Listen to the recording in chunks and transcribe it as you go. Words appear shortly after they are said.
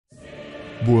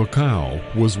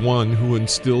Buakaw was one who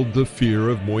instilled the fear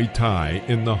of Muay Thai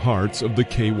in the hearts of the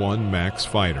K1 Max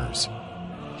fighters.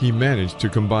 He managed to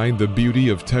combine the beauty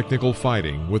of technical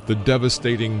fighting with the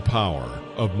devastating power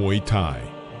of Muay Thai.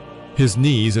 His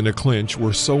knees in a clinch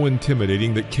were so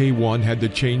intimidating that K1 had to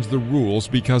change the rules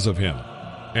because of him.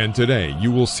 And today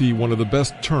you will see one of the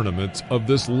best tournaments of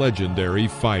this legendary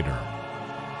fighter.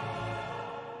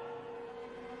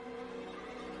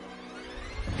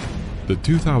 The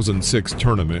 2006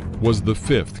 tournament was the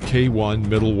 5th K1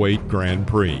 Middleweight Grand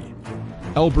Prix.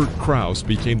 Albert Kraus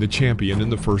became the champion in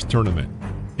the first tournament.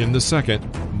 In the second,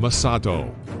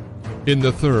 Masato. In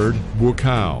the third,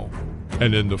 Buakaw.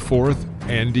 And in the fourth,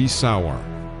 Andy Sauer.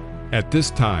 At this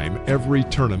time, every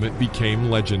tournament became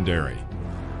legendary.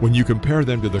 When you compare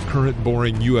them to the current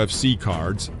boring UFC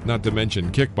cards, not to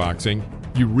mention kickboxing,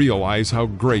 you realize how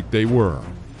great they were.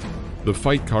 The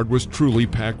fight card was truly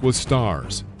packed with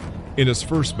stars. In his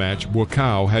first match,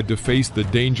 Buakaw had to face the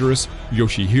dangerous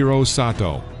Yoshihiro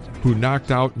Sato, who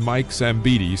knocked out Mike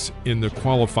Zambides in the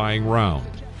qualifying round.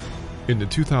 In the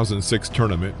 2006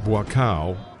 tournament,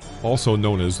 Buakaw, also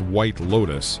known as White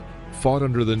Lotus, fought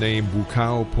under the name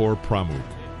Buakaw por Pramuk,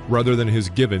 rather than his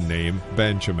given name,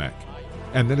 Banchamek.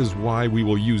 And that is why we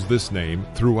will use this name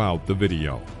throughout the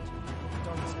video.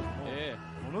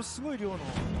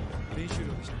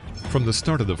 From the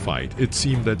start of the fight, it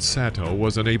seemed that Sato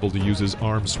was unable to use his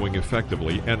arm swing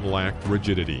effectively and lacked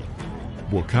rigidity.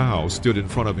 Buakaw stood in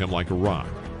front of him like a rock,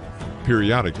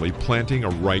 periodically planting a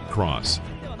right cross.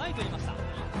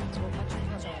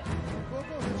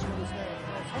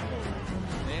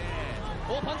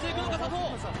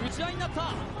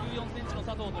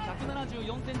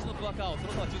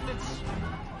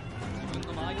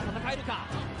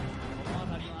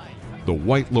 The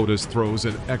White Lotus throws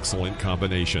an excellent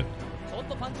combination.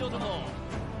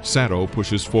 Sato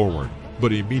pushes forward,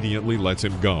 but immediately lets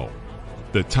him go.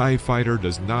 The Thai fighter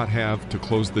does not have to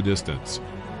close the distance.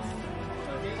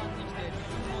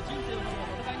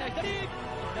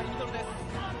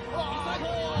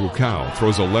 Buakaw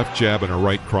throws a left jab and a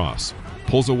right cross,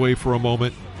 pulls away for a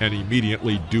moment, and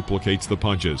immediately duplicates the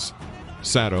punches.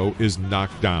 Sato is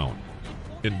knocked down.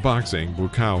 In boxing,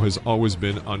 Buakaw has always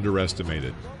been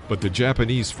underestimated, but the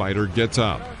Japanese fighter gets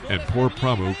up, and poor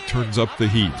Pramuk turns up the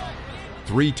heat.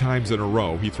 3 times in a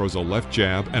row, he throws a left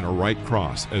jab and a right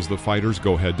cross as the fighters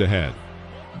go head-to-head.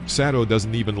 Sato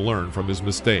doesn't even learn from his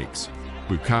mistakes.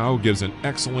 Buakaw gives an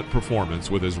excellent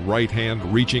performance with his right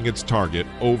hand reaching its target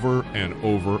over and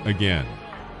over again.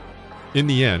 In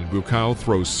the end, Buakaw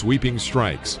throws sweeping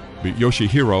strikes, but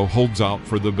Yoshihiro holds out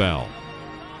for the bell.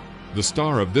 The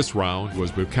star of this round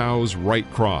was Buakaw's right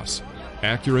cross,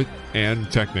 accurate and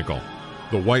technical.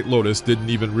 The White Lotus didn't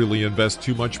even really invest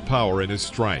too much power in his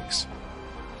strikes.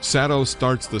 Sato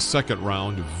starts the second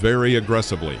round very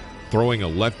aggressively, throwing a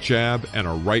left jab and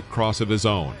a right cross of his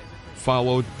own,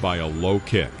 followed by a low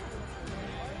kick.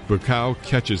 Buakaw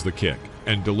catches the kick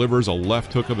and delivers a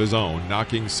left hook of his own,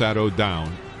 knocking Sato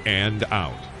down and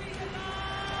out.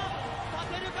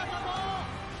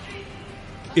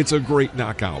 It's a great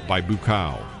knockout by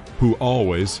Buakaw, who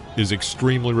always is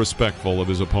extremely respectful of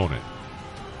his opponent.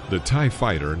 The Thai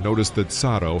fighter noticed that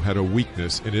Sato had a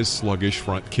weakness in his sluggish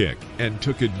front kick and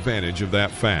took advantage of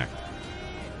that fact.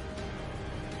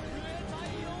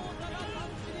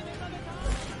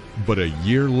 But a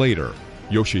year later,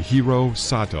 Yoshihiro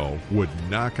Sato would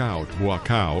knock out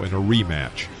Buakaw in a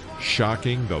rematch,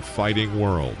 shocking the fighting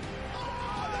world.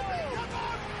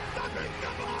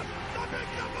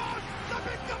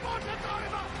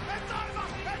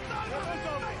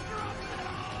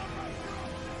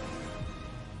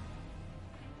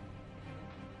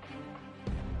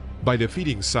 By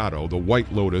defeating Sato, the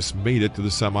White Lotus made it to the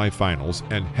semifinals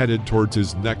and headed towards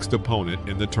his next opponent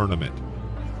in the tournament.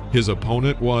 His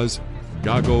opponent was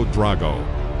Gago Drago,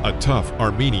 a tough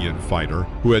Armenian fighter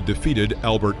who had defeated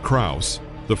Albert Kraus,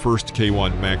 the first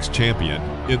K1 Max champion,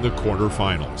 in the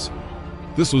quarterfinals.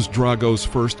 This was Drago's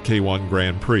first K1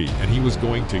 Grand Prix, and he was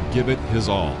going to give it his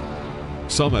all.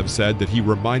 Some have said that he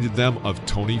reminded them of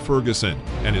Tony Ferguson,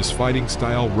 and his fighting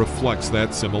style reflects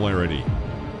that similarity.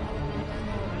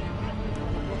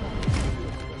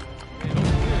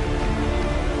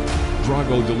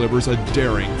 Drago delivers a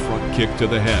daring front kick to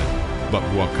the head, but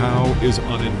Buakaw is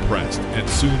unimpressed and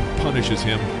soon punishes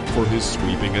him for his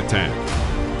sweeping attack.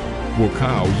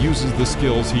 Buakaw uses the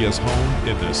skills he has honed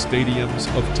in the stadiums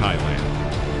of Thailand.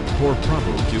 Poor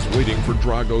Pramuk is waiting for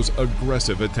Drago's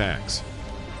aggressive attacks.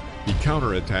 He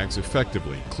counterattacks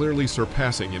effectively, clearly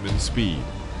surpassing him in speed.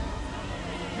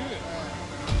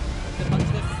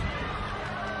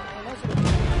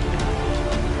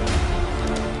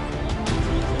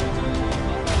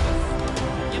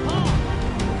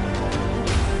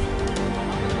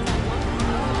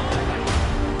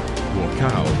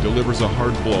 delivers a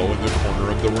hard blow in the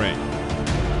corner of the ring.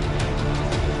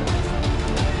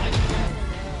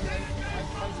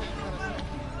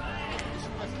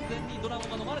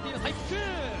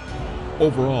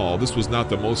 Overall, this was not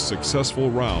the most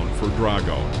successful round for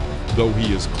Drago, though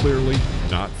he is clearly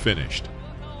not finished.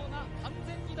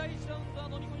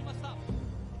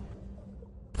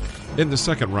 In the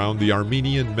second round, the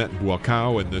Armenian met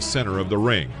Buakaw in the center of the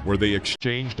ring, where they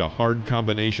exchanged a hard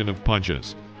combination of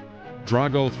punches.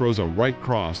 Drago throws a right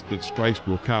cross that strikes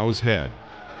Buakaw's head.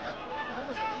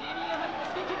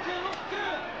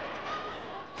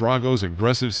 Drago's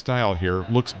aggressive style here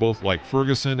looks both like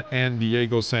Ferguson and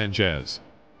Diego Sanchez.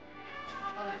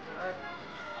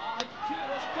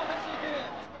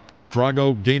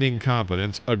 Drago, gaining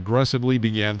confidence, aggressively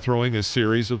began throwing a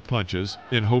series of punches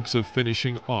in hopes of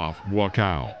finishing off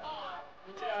Buakaw.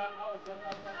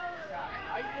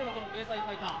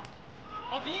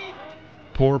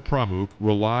 Poor Pramuk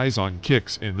relies on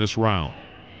kicks in this round,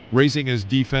 raising his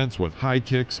defense with high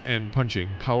kicks and punching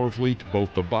powerfully to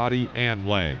both the body and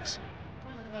legs.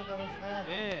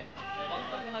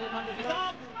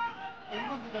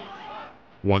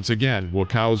 Once again,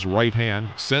 Buakaw's right hand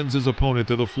sends his opponent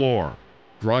to the floor.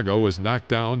 Drago is knocked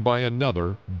down by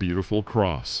another beautiful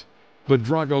cross. But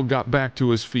Drago got back to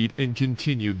his feet and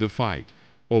continued the fight.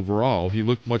 Overall, he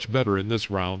looked much better in this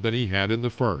round than he had in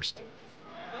the first.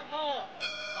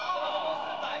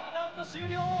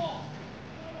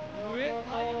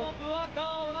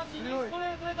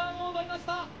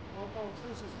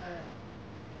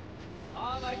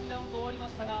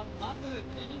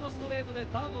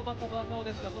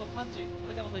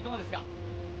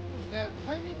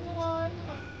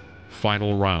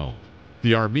 Final round.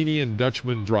 The Armenian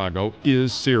Dutchman Drago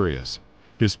is serious.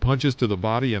 His punches to the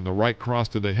body and the right cross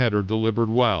to the head are delivered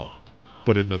well.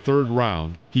 But in the third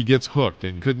round, he gets hooked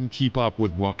and couldn't keep up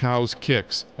with Buakaw's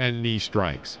kicks and knee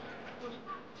strikes.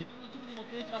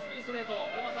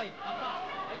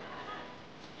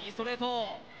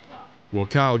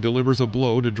 Buakaw delivers a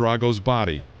blow to Drago's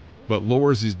body, but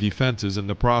lowers his defenses in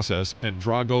the process, and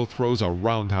Drago throws a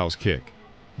roundhouse kick.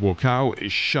 Buakaw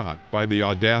is shocked by the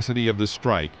audacity of the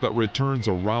strike, but returns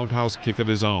a roundhouse kick of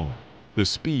his own. The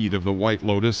speed of the White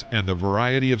Lotus and the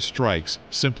variety of strikes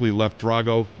simply left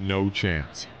Drago no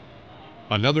chance.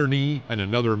 Another knee and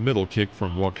another middle kick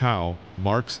from Buakaw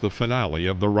marks the finale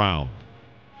of the round.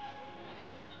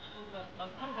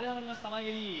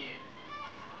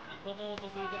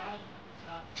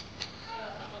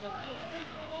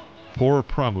 Poor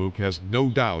Pramuk has no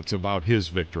doubts about his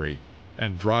victory,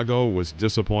 and Drago was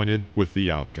disappointed with the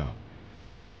outcome.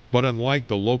 But unlike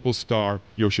the local star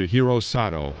Yoshihiro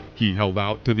Sato, he held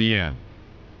out to the end.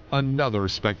 Another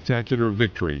spectacular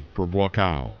victory for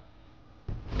Buakaw.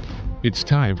 It's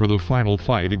time for the final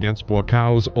fight against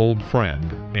Buakaw's old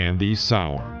friend, Andy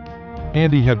Sauer.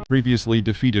 Andy had previously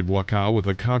defeated Buakaw with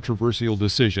a controversial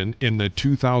decision in the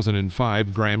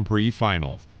 2005 Grand Prix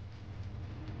final.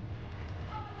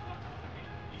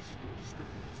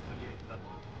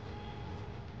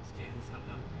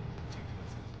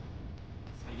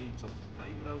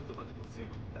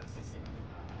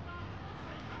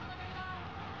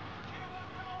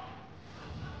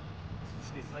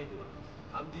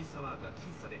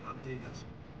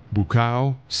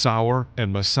 Buakaw, Sauer,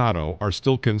 and Masato are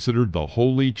still considered the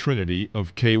holy trinity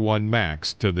of K1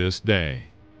 Max to this day.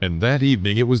 And that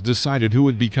evening it was decided who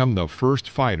would become the first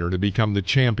fighter to become the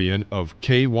champion of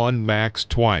K1 Max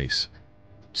twice.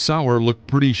 Sauer looked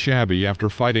pretty shabby after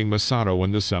fighting Masato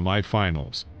in the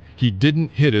semi-finals. He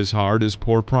didn't hit as hard as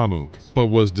poor Pramuk, but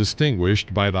was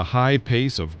distinguished by the high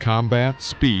pace of combat,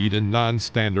 speed, and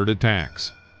non-standard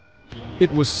attacks.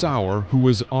 It was Sauer who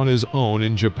was on his own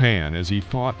in Japan as he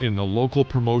fought in the local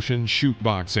promotion Shoot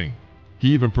Boxing. He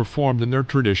even performed in their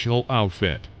traditional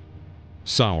outfit.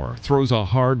 Sauer throws a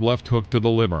hard left hook to the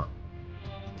liver.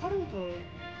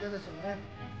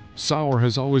 Sauer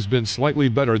has always been slightly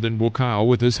better than Buakaw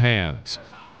with his hands.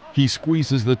 He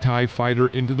squeezes the Thai fighter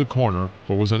into the corner,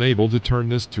 but was unable to turn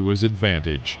this to his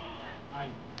advantage.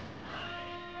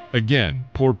 Again,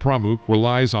 poor Pramuk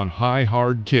relies on high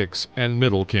hard kicks and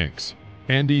middle kicks.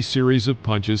 Andy's series of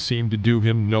punches seemed to do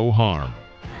him no harm.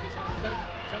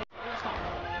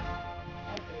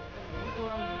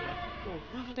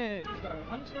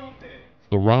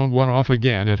 The round went off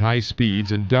again at high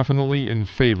speeds and definitely in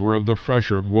favor of the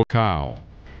fresher Buakaw.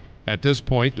 At this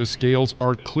point, the scales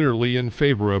are clearly in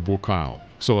favor of Buakaw,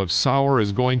 so if Sauer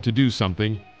is going to do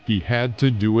something, he had to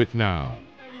do it now.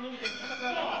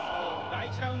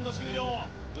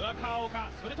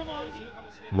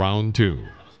 Round 2.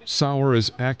 Sauer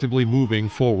is actively moving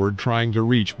forward trying to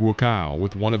reach Buakaw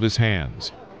with one of his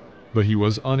hands. but he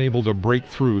was unable to break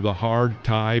through the hard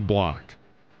Thai block.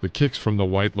 The kicks from the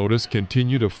White Lotus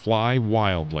continue to fly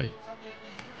wildly.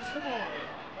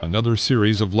 Another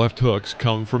series of left hooks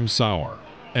come from Sauer,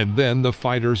 and then the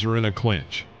fighters are in a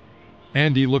clinch.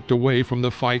 Andy looked away from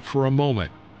the fight for a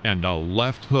moment, and a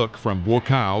left hook from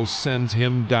Buakaw sends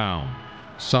him down.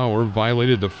 Sauer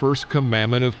violated the first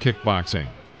commandment of kickboxing: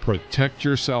 protect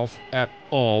yourself at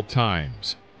all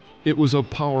times. It was a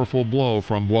powerful blow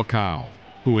from Buakaw,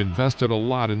 who invested a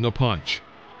lot in the punch.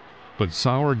 But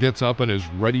Sauer gets up and is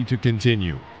ready to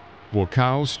continue.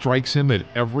 Buakaw strikes him at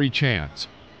every chance,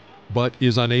 but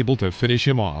is unable to finish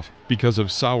him off because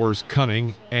of Sauer's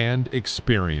cunning and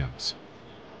experience.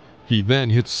 He then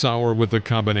hits Sauer with a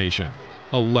combination: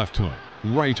 a left hook,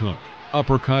 right hook,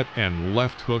 uppercut, and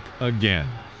left hook again,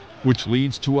 which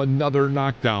leads to another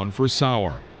knockdown for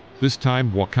Sauer. This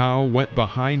time Buakaw went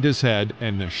behind his head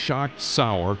and the shocked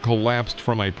Sauer collapsed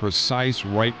from a precise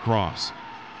right cross.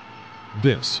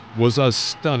 This was a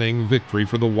stunning victory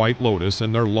for the White Lotus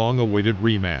in their long-awaited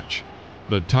rematch.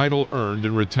 The title earned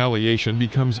in retaliation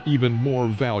becomes even more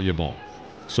valuable.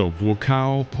 So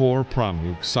Buakaw poor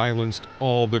Pramuk silenced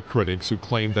all the critics who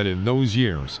claimed that in those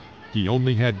years he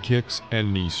only had kicks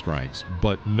and knee strikes,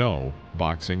 but no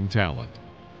boxing talent.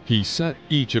 He sent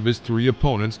each of his 3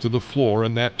 opponents to the floor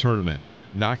in that tournament,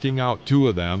 knocking out 2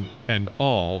 of them, and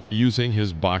all using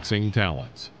his boxing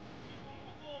talents.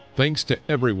 Thanks to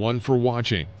everyone for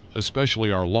watching,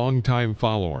 especially our longtime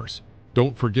followers.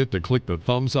 Don't forget to click the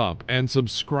thumbs up and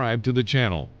subscribe to the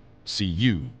channel. See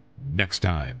you next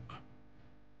time.